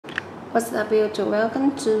What's up YouTube,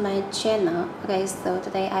 welcome to my channel. Okay, so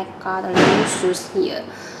today I got a new shoes here,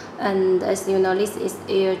 and as you know this is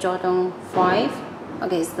Air Jordan 5.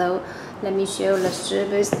 Okay, so let me show the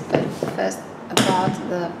shoes first about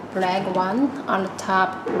the black one. On the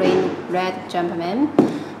top green red Jumpman,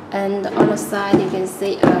 and on the side you can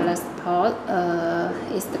see the spot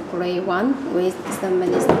is the gray one with so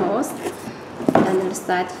many spots. And on the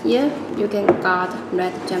side here you can got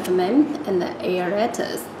red Jumpman and the air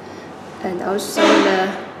letters. And also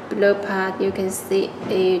the below part you can see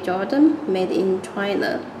a Jordan made in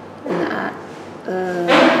China and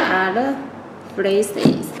other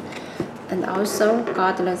places. And also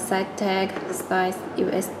got the side tag size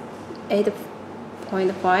US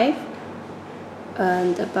 8.5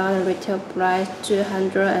 and about retail price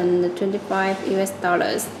 $225 US.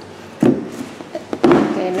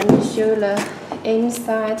 Okay, let me show the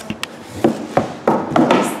inside.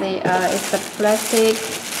 You see it's a plastic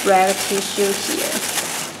wrap tissue here.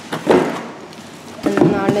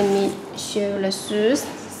 And now let me show the shoes.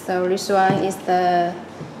 So this one is the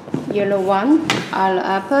yellow one. On the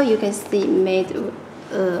upper you can see made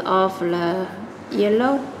of the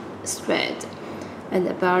yellow thread. And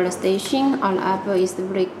about the stitching on the upper is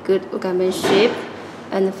very good workmanship.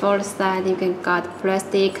 And for the side you can got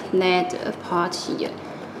plastic net part here.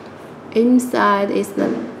 Inside is the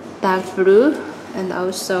dark blue, and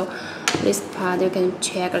also this part you can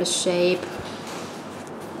check the shape,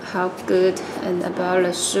 how good. And about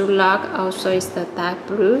the shoe lock also is the dark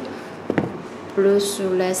blue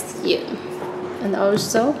shoelace here. And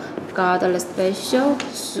also got the special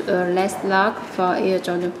lace lock for Air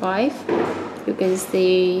Jordan 5. You can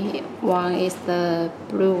see one is the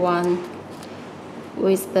blue one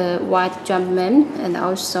with the white Jumpman, and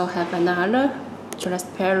also have another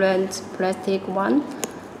transparent plastic one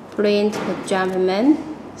print the Jumpman,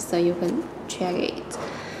 so you can check it.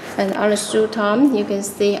 And on the shoe top you can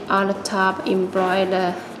see on the top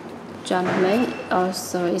embroidered Jumpman,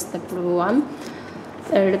 also is the blue one.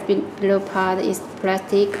 The below part is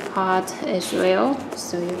plastic part as well,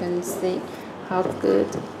 so you can see how good.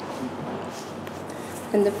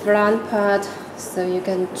 And the front part, so you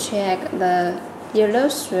can check the yellow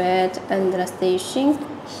thread and the stitching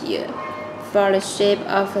here. For the shape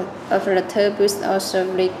of the toe boots also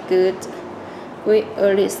very good. We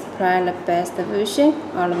only supply the best version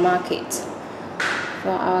on the market for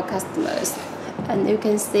our customers. And you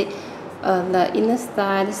can see the inner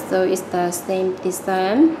side, so it's the same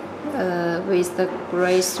design with the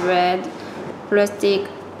gray thread plastic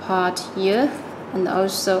part here, and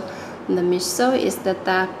also the midsole is the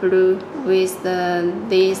dark blue with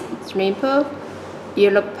this triple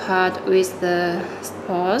yellow part with the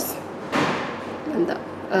spots, and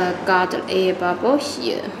got an air bubble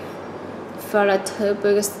here. For the toe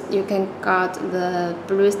boots you can got the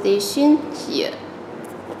blue stitching here.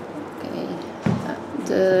 Okay,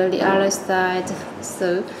 the other side,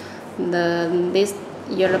 so this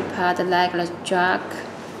yellow part like the jack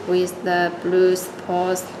with the blue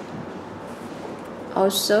spots.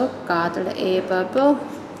 Also got the air bubble.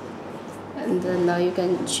 And now you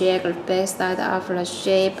can check the back side of the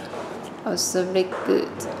shape, also very good.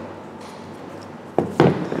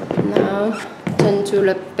 Now turn to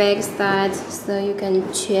the back side, so you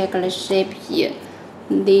can check the shape here.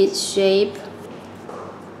 This shape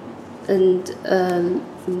and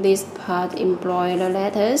this part embroidered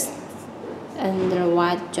letters and the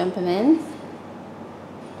white Jumpman.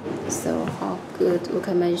 So how good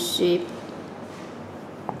workmanship.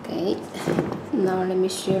 Okay, now let me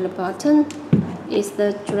show the button. It's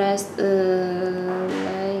the dress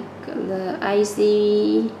like the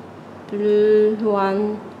icy blue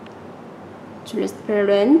one,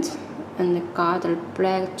 transparent, and got the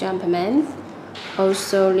black Jumpman.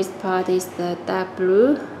 Also this part is the dark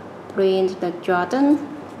blue print the Jordan.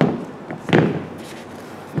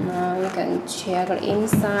 Now you can check the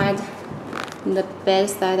inside. The back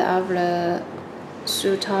side of the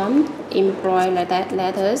shoe top embroidered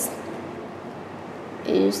letters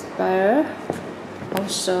inspire.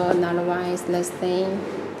 Also another one is the same.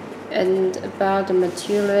 And about the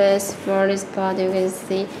materials, for this part you can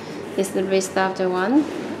see it's the restuffed one.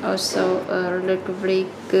 Also look very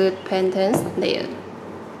good patterns there.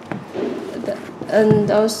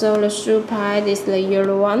 And also the shoe part is the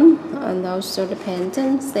yellow one, and also the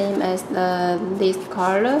pattern same as this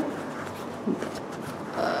color.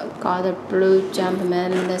 Got a blue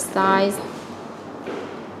Jumpman in the size.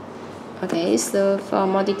 Okay, so for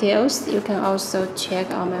more details you can also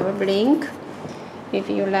check on my web link. If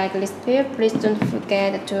you like this pair, please don't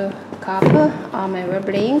forget to copy on my web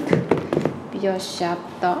link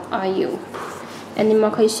beyondshop.ru. Any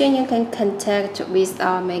more question you can contact with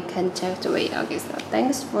or make contact with. Okay, so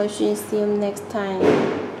thanks for watching. See you next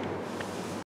time.